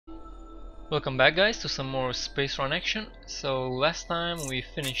Welcome back, guys, to some more space run action. So last time we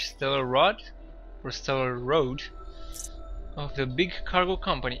finished Stellar Road of the big cargo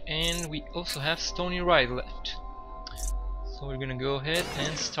company, and we also have Stony Ride left. So we're gonna go ahead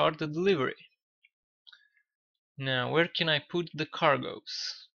and start the delivery. Now, where can I put the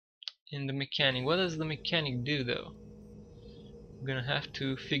cargoes? In the mechanic. What does the mechanic do though? I'm gonna have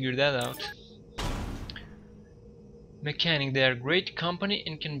to figure that out. Mechanic, they are great company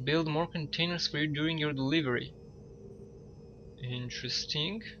and can build more containers for you during your delivery.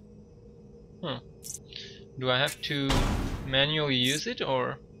 Interesting. Huh. Do I have to manually use it,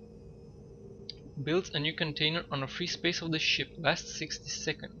 or build a new container on a free space of the ship, lasts 60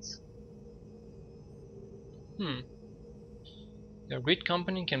 seconds? They are great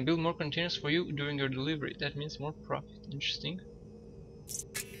company and can build more containers for you during your delivery. That means more profit. Interesting.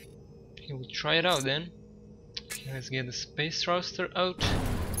 Okay, we'll try it out then. Okay, let's get the space thruster out.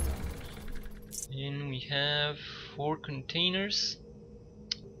 And we have 4 containers.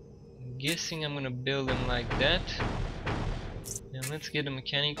 I'm guessing I'm gonna build them like that. And let's get the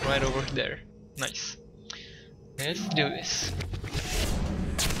mechanic right over there. Nice. Let's do this.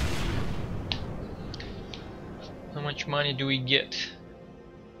 How much money do we get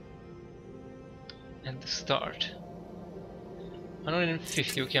at the start?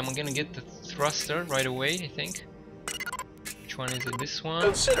 150. Okay, I'm gonna get the thruster right away, I think. Which one is it? This one?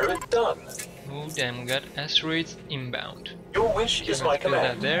 Consider it done. Oh damn, we got asteroids inbound. Your wish is my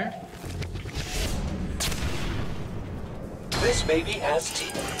command. That there. This baby has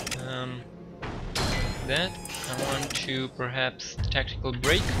teeth. That. I want to perhaps tactical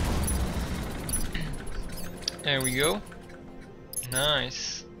brake. There we go.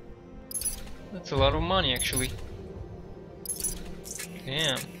 Nice. That's a lot of money actually.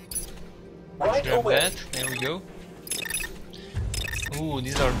 Damn. Let's grab that. There we go. Ooh,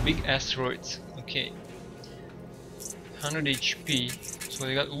 these are big asteroids. Okay. 100 HP. So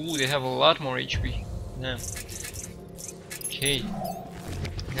they got. Ooh, they have a lot more HP. Damn. Okay.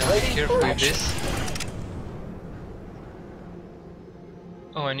 Gotta be careful with this.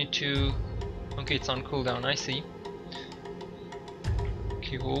 Oh, I need to. Okay, it's on cooldown. I see.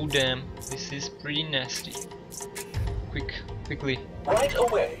 Okay. Oh damn, this is pretty nasty. Quickly. Right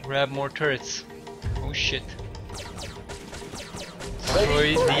away. Grab more turrets. Oh shit.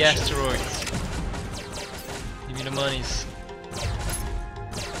 Destroy the asteroids. Give me the monies.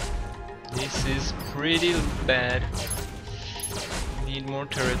 This is pretty bad. Need more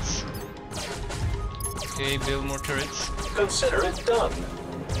turrets. Okay, build more turrets. Consider it done.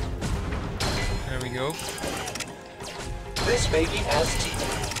 There we go. This baby has teeth.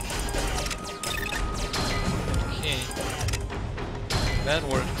 Okay. That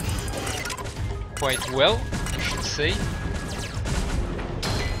worked quite well, I should say.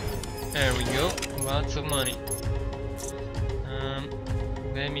 There we go. Lots of money.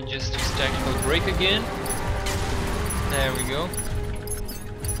 Let me just use tactical brake again. There we go.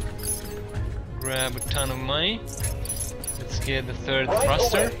 Grab a ton of money. Let's get the third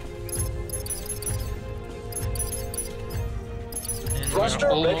thruster. And we're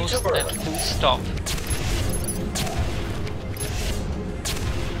almost at full stop.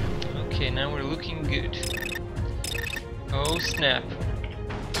 Okay, now we're looking good. Oh snap.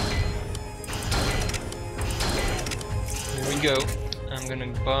 Here we go. I'm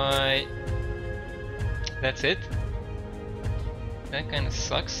gonna buy... That's it? That kinda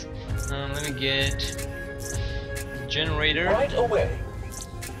sucks. Let me get the generator. Right away.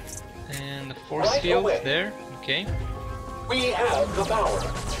 And the force field there. Okay. We have the power.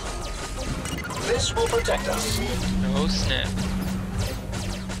 This will protect us. Oh snap.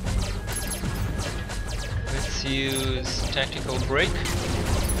 Let's use tactical brake.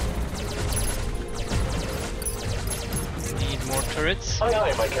 Need more turrets. Aye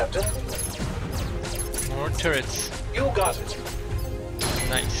aye, my captain. More turrets. You got it.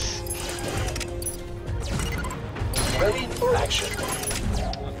 Nice. Ready for action.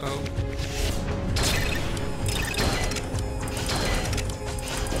 Uh-oh.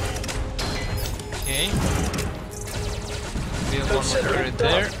 Okay. Build one more turret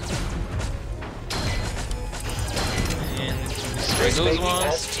there. And destroy those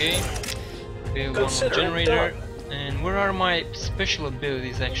ones. Okay. Build one more generator. And where are my special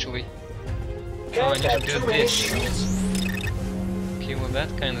abilities actually? Oh, I need to do this. Okay, well that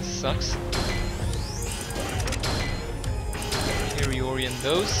kinda sucks. Here we orient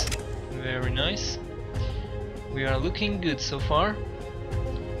those. Very nice. We are looking good so far.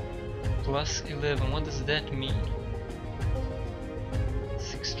 Plus 11, what does that mean?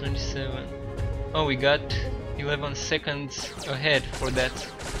 627. Oh, we got 11 seconds ahead for that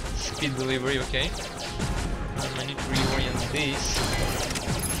speed delivery, okay. I need to reorient this.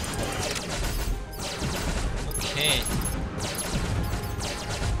 Okay.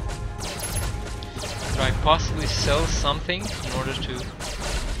 Could I possibly sell something in order to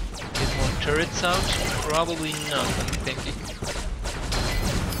get more turrets out? Probably not, I'm thinking.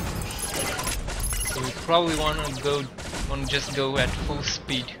 So we probably want to just go at full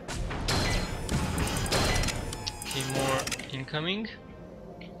speed. Okay, more incoming.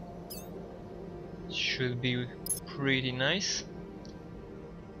 Should be pretty nice.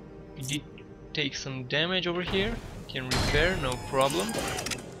 We did take some damage over here. Can repair, no problem.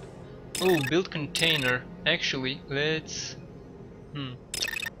 Oh, build container. Actually, let's...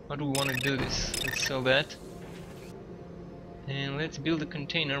 how do we want to do this? Let's sell that. And let's build a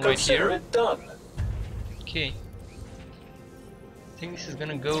container right here. Consider it done. Okay. I think this is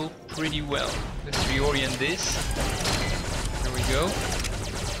gonna go pretty well. Let's reorient this. There we go.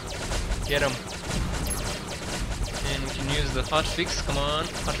 Get him. And we can use the hotfix. Come on,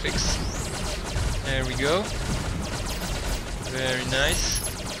 hotfix. There we go. Very nice.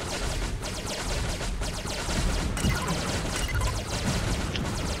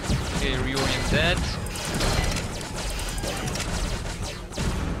 Okay, reorient that.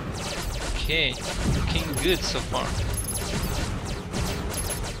 Okay, looking good so far.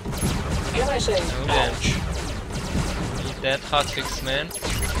 Can I say No ouch? Need that hotfix, man.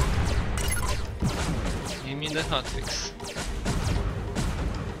 Give me the hotfix.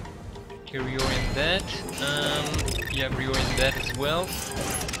 Okay, reorient that. Yeah, reorient that as well.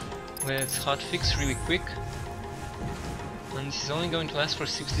 Let's hotfix really quick. And this is only going to last for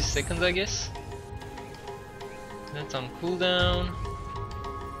 60 seconds, I guess. That's on cooldown.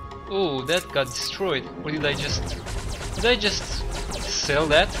 Oh, that got destroyed. Or did I just sell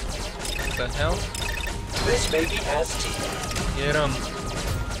that? What the hell? This baby has teeth. Get 'em.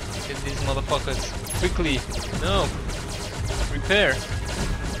 Get these motherfuckers. Quickly. No. Repair.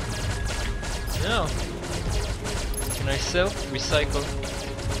 No. Can I sell? Recycle.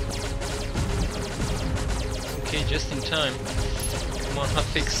 Okay, just in time. Come on,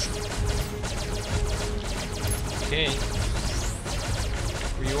 hotfix. Okay.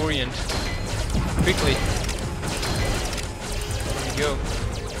 Reorient. Quickly. There we go.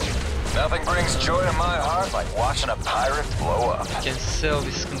 Nothing brings joy to my heart like watching a pirate blow up. I can sell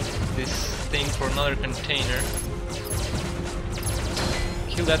this thing for another container.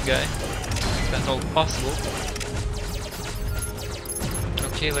 Kill that guy. If that's all possible.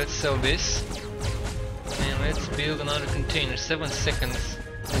 Okay, let's sell this. And let's build another container. 7 seconds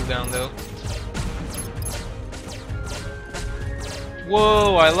cooldown though.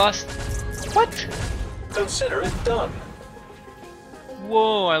 Whoa, I lost... What? Consider it done.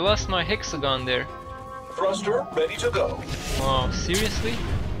 Whoa, I lost my hexagon there. Thruster ready to go. Wow, seriously?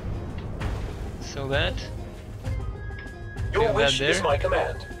 So that? Your Feel wish that is there? my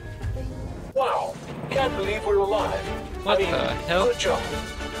command. Wow, can't believe we're alive. What I mean, the hell? good job.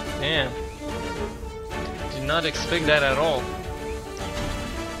 Damn. Did not expect that at all.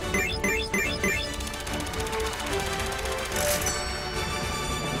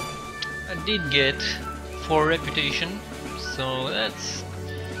 I did get 4 reputation, so that's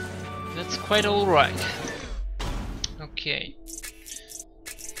quite alright. Okay.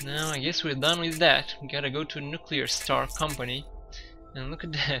 Now I guess we're done with that. We gotta go to Nuclear Star Company. And look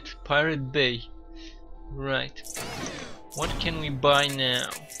at that, Pirate Bay. Right. What can we buy now?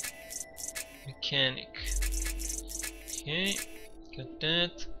 Mechanic. Okay, got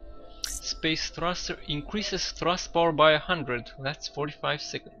that. Space thruster increases thrust power by 100. That's 45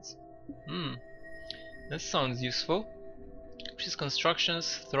 seconds. That sounds useful. Increases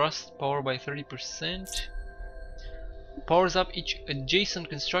constructions thrust power by 30%. Powers up each adjacent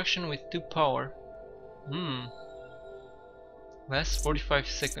construction with 2 power. Lasts 45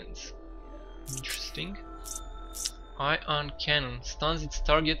 seconds. Interesting. Ion cannon stuns its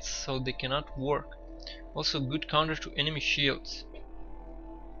targets so they cannot work. Also good counter to enemy shields.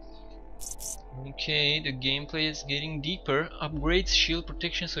 Okay, the gameplay is getting deeper. Upgrades shield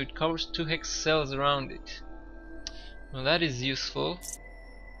protection so it covers 2 hex cells around it. Well, that is useful.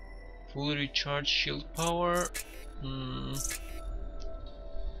 Fully recharged shield power.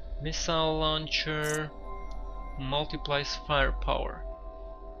 Missile launcher. Multiplies firepower.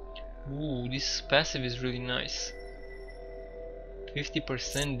 Ooh, this passive is really nice.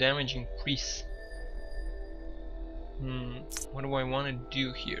 50% damage increase. What do I want to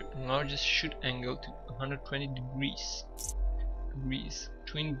do here? Largest shoot angle to 120 degrees.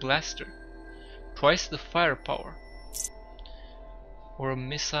 Twin blaster. Twice the firepower. Or a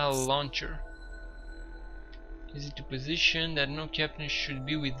missile launcher. Easy to position that no captain should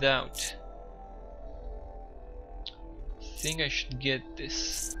be without. I think I should get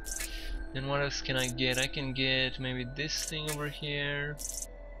this. Then what else can I get? I can get maybe this thing over here.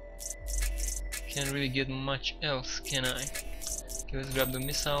 Can't really get much else, can I? Okay, let's grab the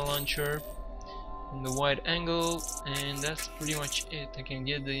missile launcher and the wide angle, and that's pretty much it. I can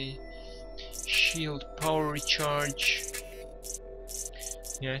get the shield power recharge.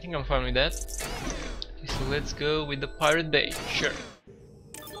 Yeah, I think I'm fine with that. Okay, so let's go with the pirate bay. Sure.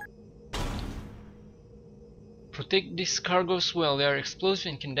 Protect these cargoes well. They are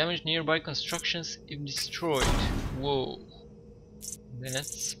explosive and can damage nearby constructions if destroyed. Whoa.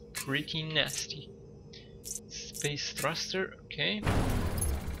 That's pretty nasty. Space thruster, okay.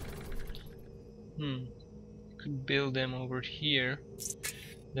 Could build them over here.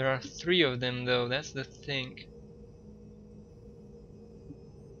 There are 3 of them though, that's the thing.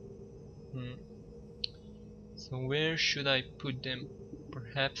 So where should I put them?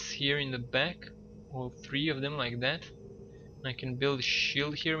 Perhaps here in the back? All 3 of them like that? I can build a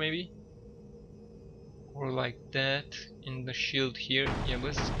shield here maybe? Or like that, in the shield here. Yeah,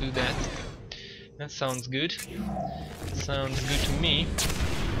 let's do that. That sounds good. Sounds good to me.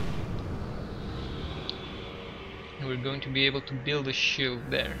 And we're going to be able to build a shield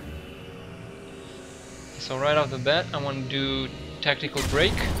there. So right off the bat I want to do tactical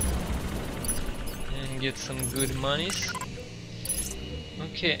break and get some good monies.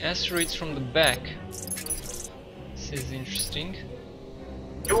 Okay, asteroids from the back. This is interesting.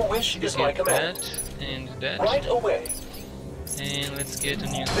 Your wish is my command. That and that. Right away. And let's get a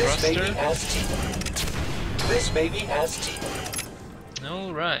new This thruster. baby has teeth. This baby has teeth.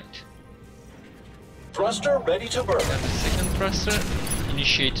 Alright. Thruster ready to burn. Got the second thruster.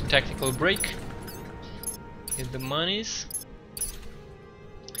 Initiate tactical break. Get the monies.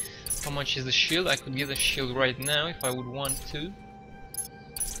 How much is the shield? I could get the shield right now if I would want to.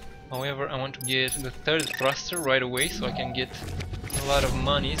 However, I want to get the 3rd thruster right away so I can get a lot of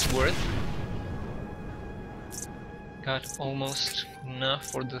money's worth. Got almost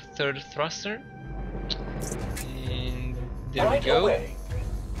enough for the 3rd thruster. And there we go. Away.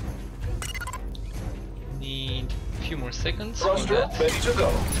 Need a few more seconds Thruster for that. ready to go.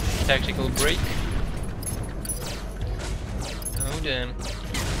 Tactical break. Oh damn.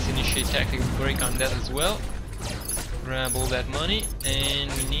 Let's initiate tactical break on that as well. Grab all that money,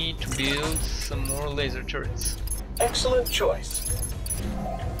 and we need to build some more laser turrets. Excellent choice.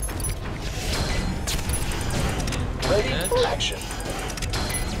 Ready for action.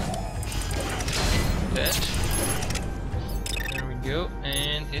 That. There we go,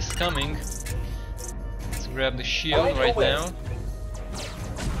 and he's coming. Let's grab the shield right now.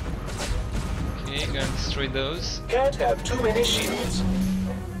 Okay, gonna destroy those. Can't have too many shields.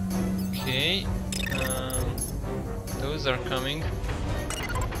 Okay, those are coming.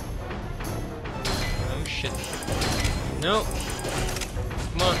 Oh shit. No!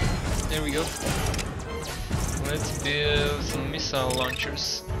 Come on, there we go. Let's build some missile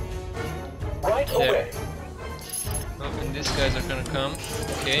launchers. Right There. away. Oh, and these guys are gonna come.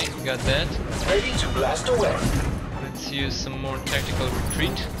 Okay, we got that. Ready to blast away. Let's use some more tactical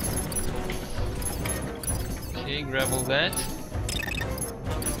retreat. Okay, grab all that.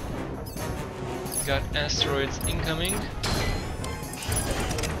 Got asteroids incoming.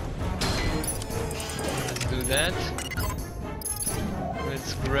 Let's do that.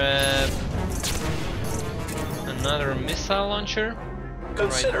 Let's grab another missile launcher.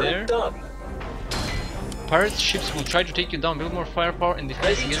 Consider Right there. it done. Pirate ships will try to take you down, build more firepower and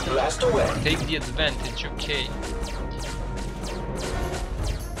defense Ready against to them. blast away. Take the advantage, okay.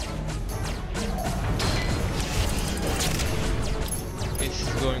 This is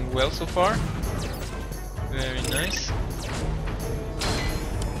going well so far. Very nice.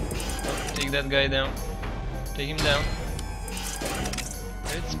 Oh, take that guy down. Take him down.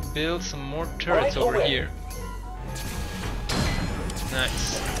 Let's build some more turrets Right over away. here.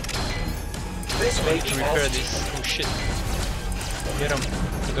 Nice. This I may need be to repair as this. Oh shit. Get him.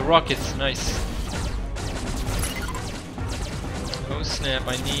 With the rockets. Nice. Oh snap,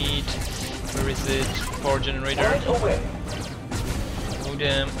 I need... Where is it? Power generator. right away. Oh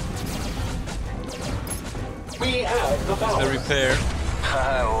damn. We have the power. The repair.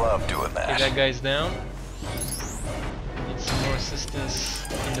 I love doing Okay, that. that guy's down. Need some more assistance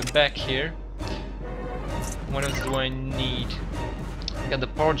in the back here. What else do I need? Got the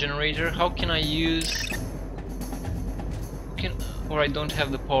power generator. How can I use... Or I don't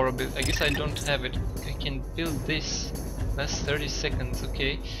have the power ability. I guess I don't have it. I can build this. That's 30 seconds,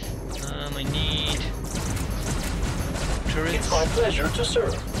 okay. I need... turrets. It's my pleasure to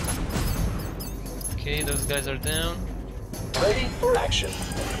serve. Okay, those guys are down. Ready for action.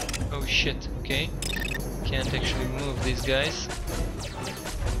 Oh shit, okay. Can't actually move these guys.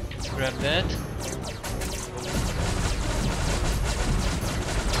 Let's grab that.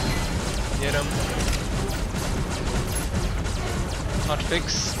 Get him. Hot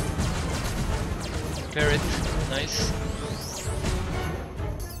fix. Repair it. Nice.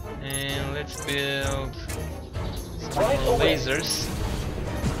 And let's build some more lasers.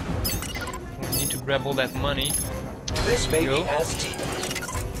 We need to grab all that money. This baby has teeth.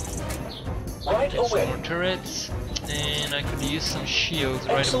 Right Get some away. more turrets. And I could use some shields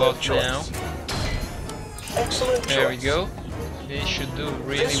right Excellent about choice. now. Excellent There we choice. go. They should do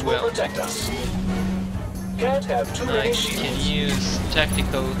really This will well. protect us. Can't have too I many can shields. use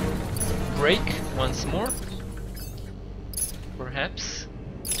tactical break once more. Perhaps.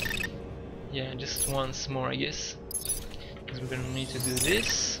 Yeah, just once more I guess. Because we're gonna need to do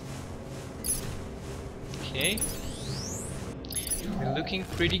this. Okay. We're looking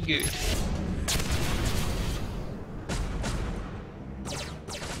pretty good.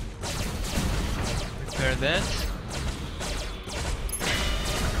 Repair that.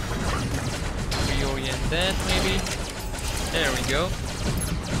 Reorient that maybe. There we go.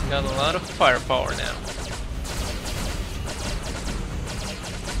 Got a lot of firepower now.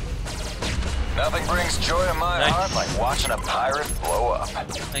 Nothing brings joy to my Nice. heart like watching a pirate blow up.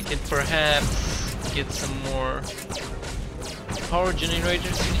 I could perhaps get some more power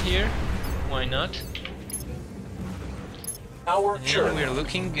generators in here. Why not? Our And journey. we're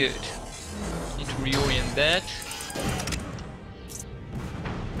looking good. Need to reorient that.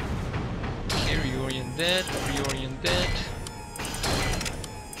 Okay, reorient that, reorient that.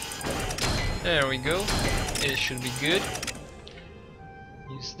 There we go. It should be good.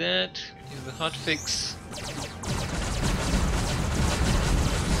 Use that. Use the hotfix.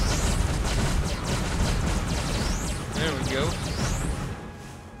 There we go.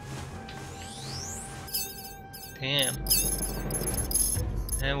 Damn.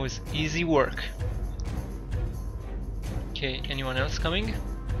 That was easy work. Okay, anyone else coming?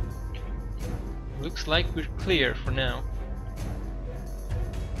 Looks like we're clear for now.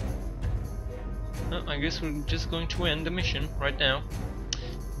 Oh, I guess we're just going to end the mission right now.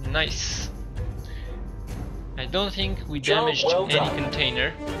 Nice. I don't think we Job damaged well any done.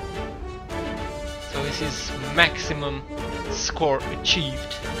 container. So this is maximum score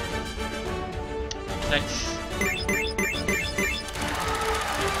achieved. Nice.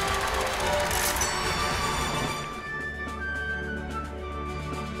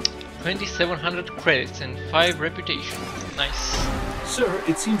 $2,700 credits and 5 reputation. Nice. Sir,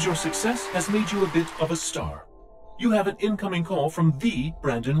 it seems your success has made you a bit of a star. You have an incoming call from the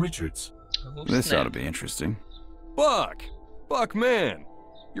Brandon Richards. Oh, This snap. ought to be interesting. Buck! Buck, man!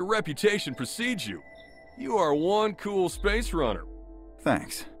 Your reputation precedes you. You are one cool space runner.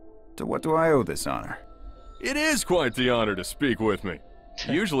 Thanks. To what do I owe this honor? It is quite the honor to speak with me.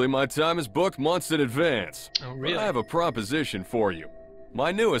 Usually my time is booked months in advance. Oh, But really? I have a proposition for you.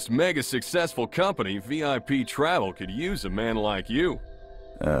 My newest mega successful company, VIP Travel, could use a man like you.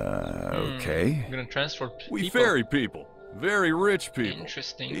 Okay. I'm gonna transport We people. ferry people. Very rich people.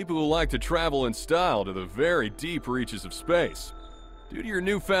 Interesting. People who like to travel in style to the very deep reaches of space. Due to your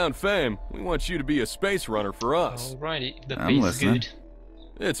newfound fame, we want you to be a space runner for us. Alrighty, the I'm pay's listening. good.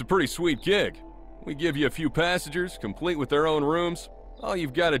 It's a pretty sweet gig. We give you a few passengers, complete with their own rooms. All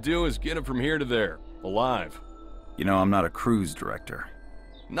you've got to do is get them from here to there, alive. You know, I'm not a cruise director.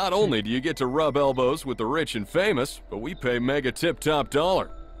 Not only do you get to rub elbows with the rich and famous, but we pay mega tip-top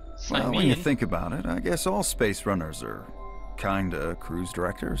dollar. Well, I when you mean, think about it, I guess all space runners are kinda cruise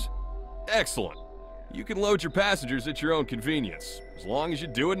directors. Excellent. You can load your passengers at your own convenience, as long as you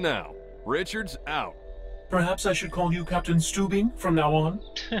do it now. Richards out. Perhaps I should call you Captain Stubing from now on?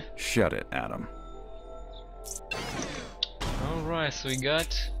 Shut it, Adam. alright, so we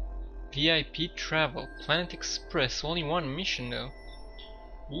got VIP Travel, Planet Express, only one mission though.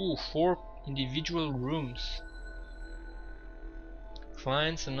 Ooh, 4 individual rooms.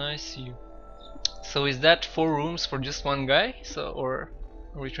 Clients and ICU. So is that 4 rooms for just one guy? So, or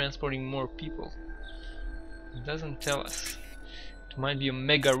are we transporting more people? It doesn't tell us. It might be a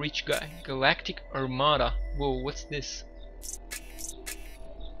mega rich guy. Galactic Armada. Whoa, what's this?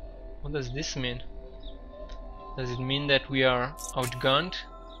 What does this mean? Does it mean that we are outgunned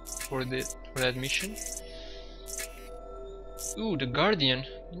for that mission? Ooh, the Guardian.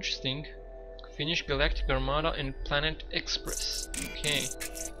 Interesting. Finish Galactic Armada and Planet Express. Okay.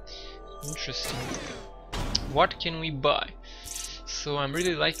 Interesting. What can we buy? So I'm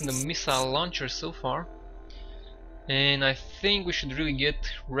really liking the missile launcher so far. And I think we should really get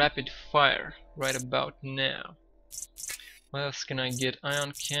rapid fire. right about now. What else can I get?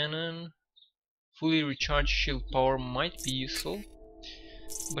 Ion cannon. Fully recharged shield power might be useful.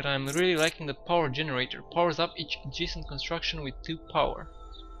 But I'm really liking the power generator. Powers up each adjacent construction with 2 power.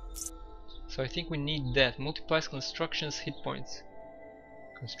 So I think we need that. Multiplies construction's hit points.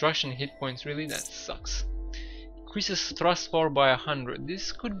 Construction hit points, really? That sucks. Increases thrust power by 100.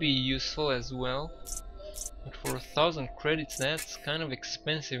 This could be useful as well. But for 1000 credits, that's kind of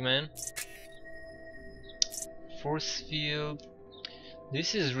expensive, man. Force field.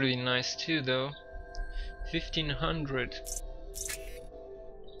 This is really nice too, though. 1500.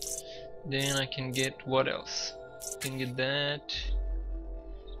 Then I can get what else? I can get that.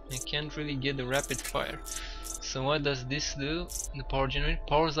 I can't really get the rapid fire. So what does this do? The power generator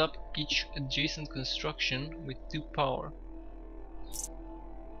powers up each adjacent construction with 2 power.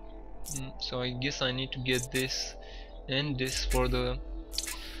 So I guess I need to get this and this for the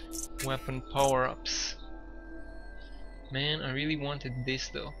weapon power-ups. Man, I really wanted this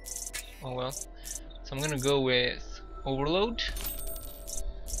though. Oh well. So I'm gonna go with overload.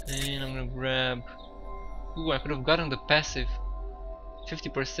 And I'm gonna grab... Ooh, I could have gotten the passive.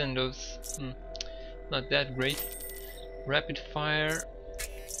 50% those. Not that great. Rapid fire.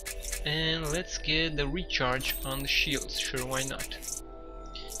 And let's get the recharge on the shields. Sure, why not?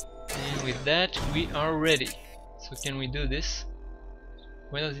 And with that, we are ready. So can we do this?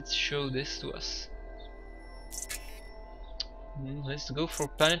 Why does it show this to us? Let's go for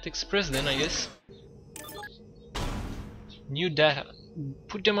Planet Express then, I guess. New data.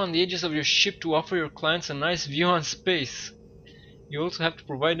 Put them on the edges of your ship to offer your clients a nice view on space. You also have to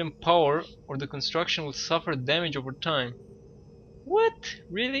provide them power or the construction will suffer damage over time. What?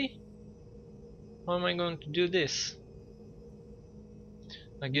 Really? How am I going to do this?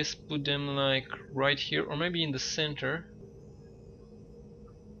 I guess put them like right here or maybe in the center.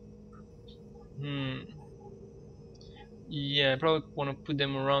 Yeah, I probably want to put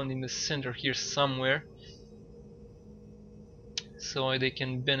them around in the center here somewhere. So they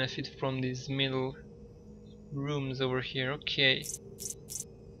can benefit from these middle rooms over here. Okay.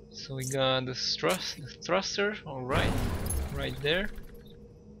 So we got the thruster, alright, right there.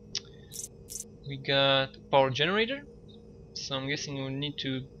 We got power generator. So I'm guessing we'll need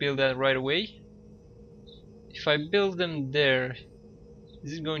to build that right away. If I build them there,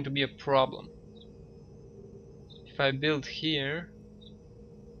 is it going to be a problem? If I build here,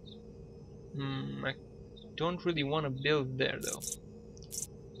 I don't really want to build there though.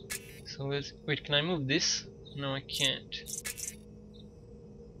 So let's wait. Can I move this? No, I can't.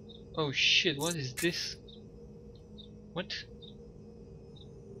 Oh shit! What is this? What?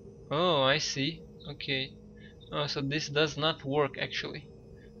 Oh, I see. Okay. Oh, so this does not work actually.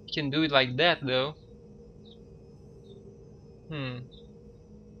 You can do it like that though.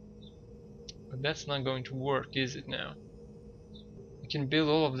 But that's not going to work, is it now? I can build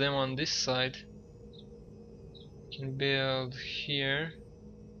all of them on this side. I can build here.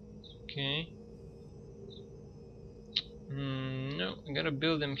 Okay. No, I gotta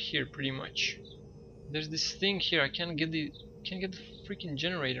build them here pretty much. There's this thing here. I can't get the freaking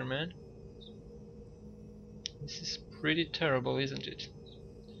generator, man. This is pretty terrible, isn't it?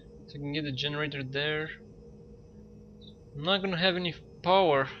 So I can get the generator there. I'm not gonna have any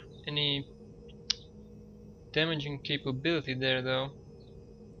power, any damaging capability there though.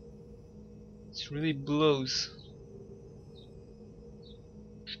 It really blows.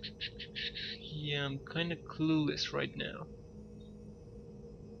 Yeah, I'm kinda clueless right now.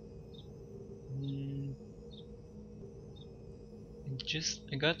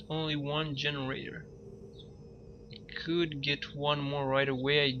 I got only one generator. I could get one more right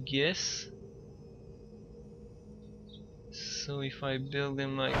away, I guess. So if I build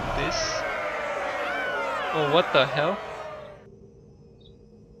them like this. Oh, what the hell?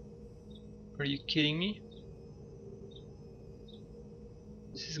 Are you kidding me?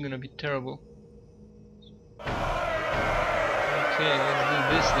 This is gonna be terrible. Okay, let's do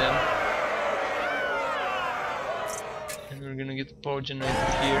this then. And we're gonna get the power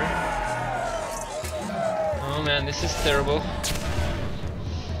generator here. Oh man, this is terrible.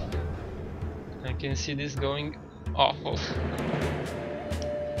 I can see this going awful.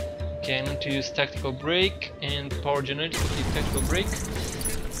 Okay, I need to use tactical brake and power generator. Okay, tactical brake.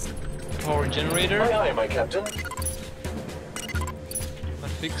 Power generator. Aye, aye, my captain.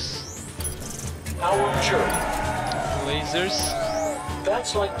 Fix. Our journey. Lasers.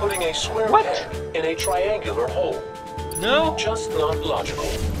 That's like putting a square What? peg in a triangular hole. No? Just not logical.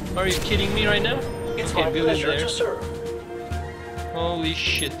 Are you kidding me right now? It's Okay, my build it pleasure there. to serve. Holy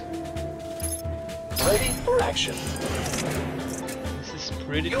shit. Ready for action. This is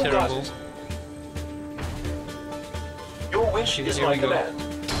pretty You got terrible. it. wish Okay, is here my we go. command.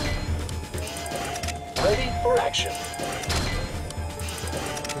 Ready for action.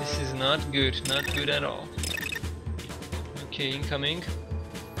 This is not good at all. Okay, incoming.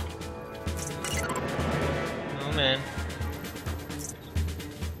 Oh man.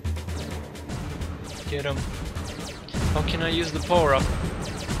 Get him. How can I use the power up?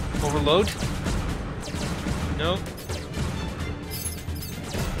 Overload? No.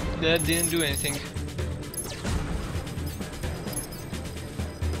 That didn't do anything.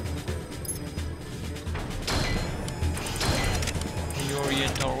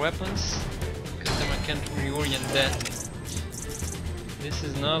 Reorient our weapons, because then I can't reorient that. This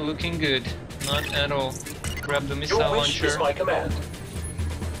is not looking good, not at all. Grab the missile Your wish launcher. is my command.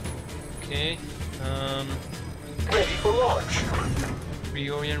 Okay. Ready for launch.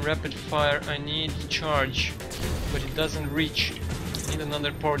 Reorient rapid fire. I need charge, but it doesn't reach. I need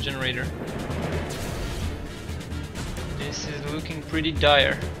another power generator. This is looking pretty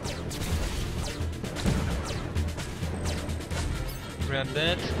dire. Grab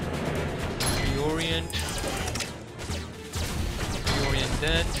that. Reorient. Reorient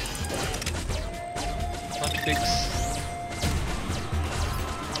that. Hotfix.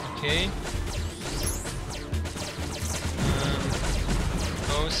 Okay.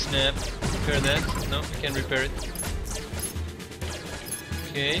 Oh snap. Repair that. No, I can't repair it.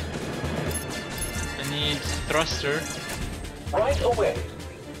 Okay. I need thruster. Right away.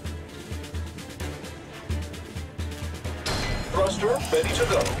 Thruster ready to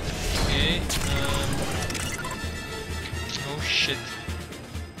go. Okay. Oh shit.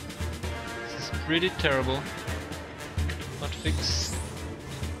 This is pretty terrible. Hotfix.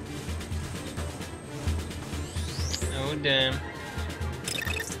 Oh damn.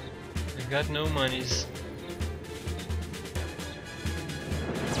 I got no monies.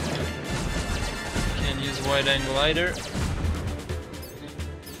 Can't use wide angle either.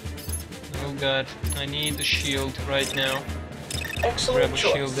 Oh god, I need a shield right now. Excellent Grab a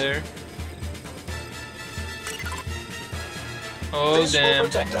choice. shield there. Oh This will damn.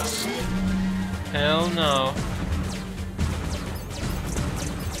 protect us. Hell no.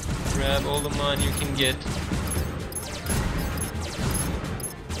 Grab all the money you can get.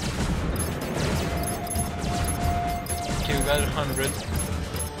 Okay, we got 100.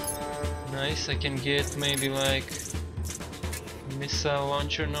 Nice, I can get maybe like missile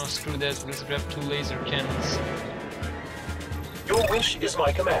launcher. No, screw that. Let's grab 2 laser cannons. Your wish is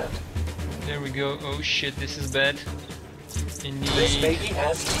my command. There we go. Oh shit, this is bad. I This need... baby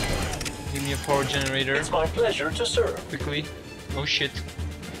has Give me a power generator. It's my pleasure to serve. Quickly. Oh shit.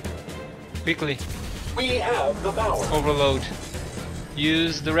 Quickly. We have the power. Overload.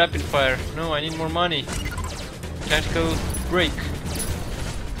 Use the rapid fire. No, I need more money. Tactical break.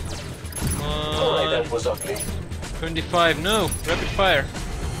 Come Boy, on. that was ugly. 25. No. Rapid fire.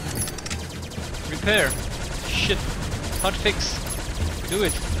 Repair. Shit. Hotfix. Do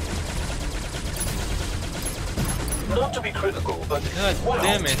it. Not to be critical, but God wow,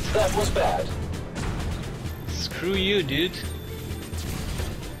 damn it. that was bad. Screw you, dude.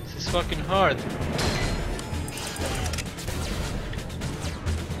 This is fucking hard.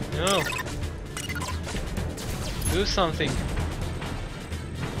 No. Do something.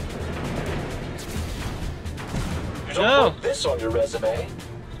 You don't No. want this on your resume.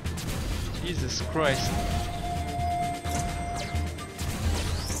 Jesus Christ.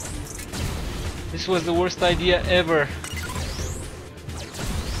 This was the worst idea ever.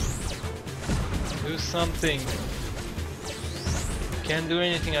 Do something. Can't do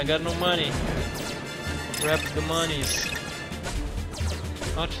anything, I got no money. Grab the monies.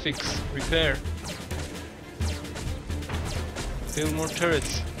 Hotfix, repair. Build more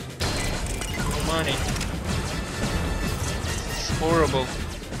turrets. More money. It's horrible.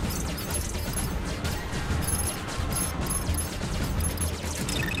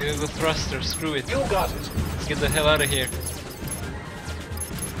 Build the thruster, screw it. You got it. Let's get the hell out of here.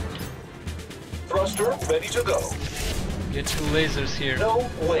 Thruster ready to go. Get 2 lasers here. No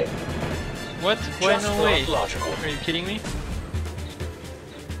way. What? Why Just no way? not logical. Are you kidding me?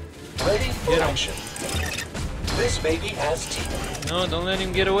 Ready for Get 'em. action. This baby has teeth. No, don't let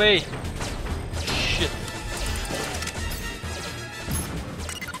him get away. Shit.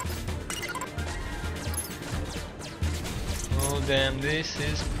 Oh damn, this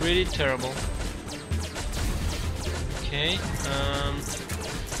is pretty terrible. Okay,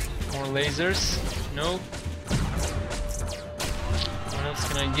 more lasers. Nope. What else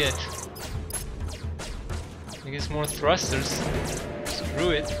can I get? I guess more thrusters. Screw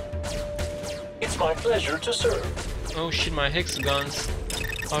it. It's my pleasure to serve. Oh shit, my hexagons.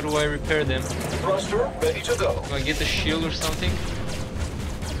 How do I repair them? Thruster ready to go. Do I get the shield or something?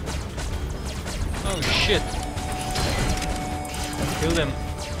 Oh shit. Kill them.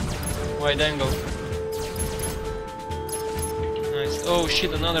 Wide angle. Nice. Oh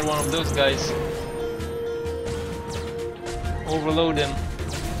shit, another one of those guys. Overload them.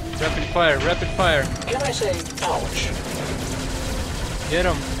 Rapid fire, rapid fire. Can I say ouch? Get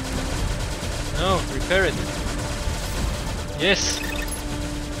him. No, repair it. Yes.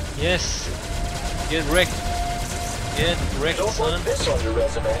 Yes. Get wrecked. Get wrecked, Don't son. want this on your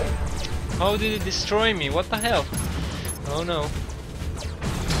resume. How did it destroy me? What the hell? Oh no.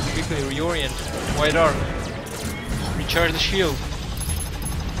 Quickly reorient. White arc. Recharge the shield.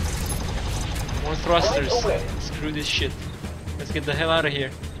 More thrusters. Right away. Screw this shit. Let's get the hell out of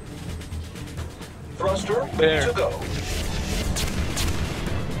here. Thruster There. ready to go.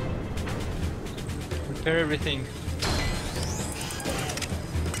 Repair everything.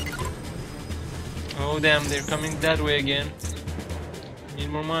 Oh damn, they're coming that way again. Need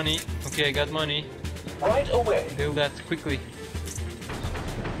more money. Okay, I got money. Right away. Build that quickly.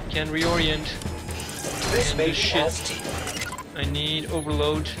 Can reorient. This And may do be shit. as deep. I need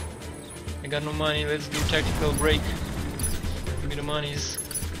overload. I got no money. Let's do tactical break. Give me the monies.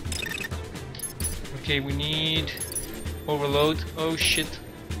 Okay, we need overload. Oh shit.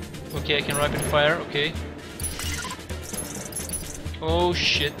 Okay, I can rapid fire. Okay. Oh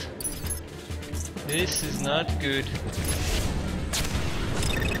shit. This is not good.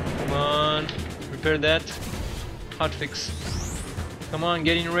 Come on. Repair that. Hotfix. Come on,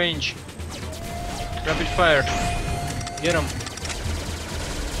 get in range. Rapid fire. Get him.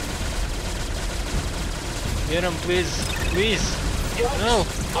 Get him, please. Please. Yikes. No.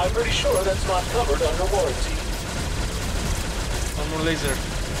 I'm pretty sure that's not covered under warranty. One more laser.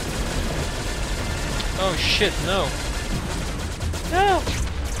 Oh shit, no. No!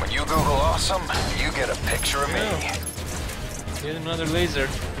 When you Google awesome, you get a picture of me. No. Get another laser.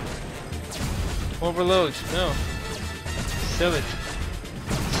 Overload. No. Sell it.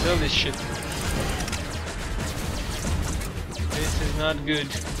 Sell this shit. This is not good.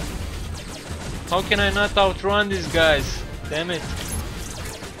 How can I not outrun these guys? Damn it.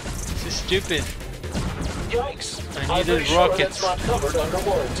 This is stupid. Yikes. I I'm needed pretty sure rockets. that's not covered under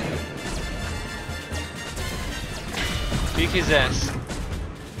warranty. Kick his ass.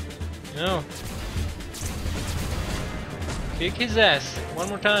 No. Kick his ass. One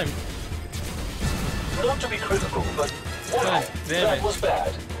more time. Not to be critical, but wow, God damn that it. was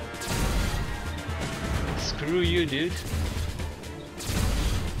bad. Screw you, dude.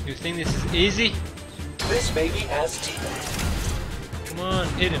 You think this is easy? This may be as deep. Come on,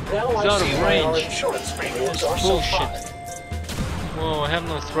 hit him. Now He's I out see of why our range. insurance premiums That's are so bullshit. high. Whoa, I have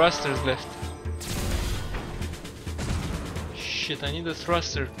no thrusters left. Shit, I need a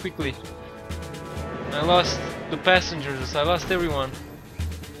thruster, quickly. I lost the passengers, I lost everyone.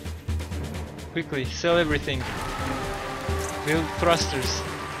 Quickly, sell everything. Build thrusters.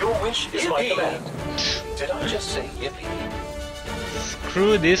 Your wish is my command. Did I just say yippee?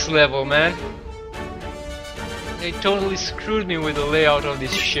 Screw this level, man. They totally screwed me with the layout of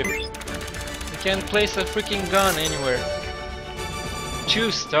this ship. I can't place a freaking gun anywhere.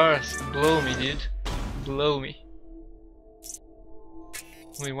 2 stars. Blow me, dude. Blow me.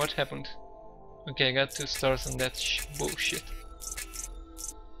 Wait, what happened? Okay, I got 2 stars on that bullshit.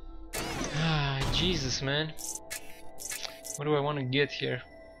 Ah, Jesus, man. What do I want to get here?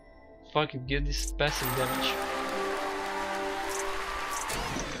 Fuck it, get this passive damage.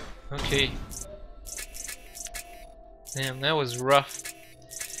 Okay. Damn, that was rough.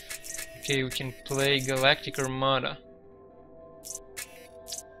 Okay, we can play Galactic Armada.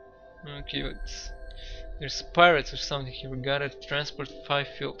 Okay, there's pirates or something here. We gotta transport 5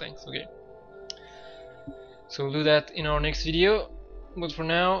 fuel tanks. Okay. So we'll do that in our next video. But for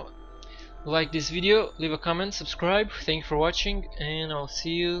now, like this video, leave a comment, subscribe. Thank you for watching, and I'll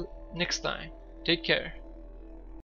see you next time. Take care.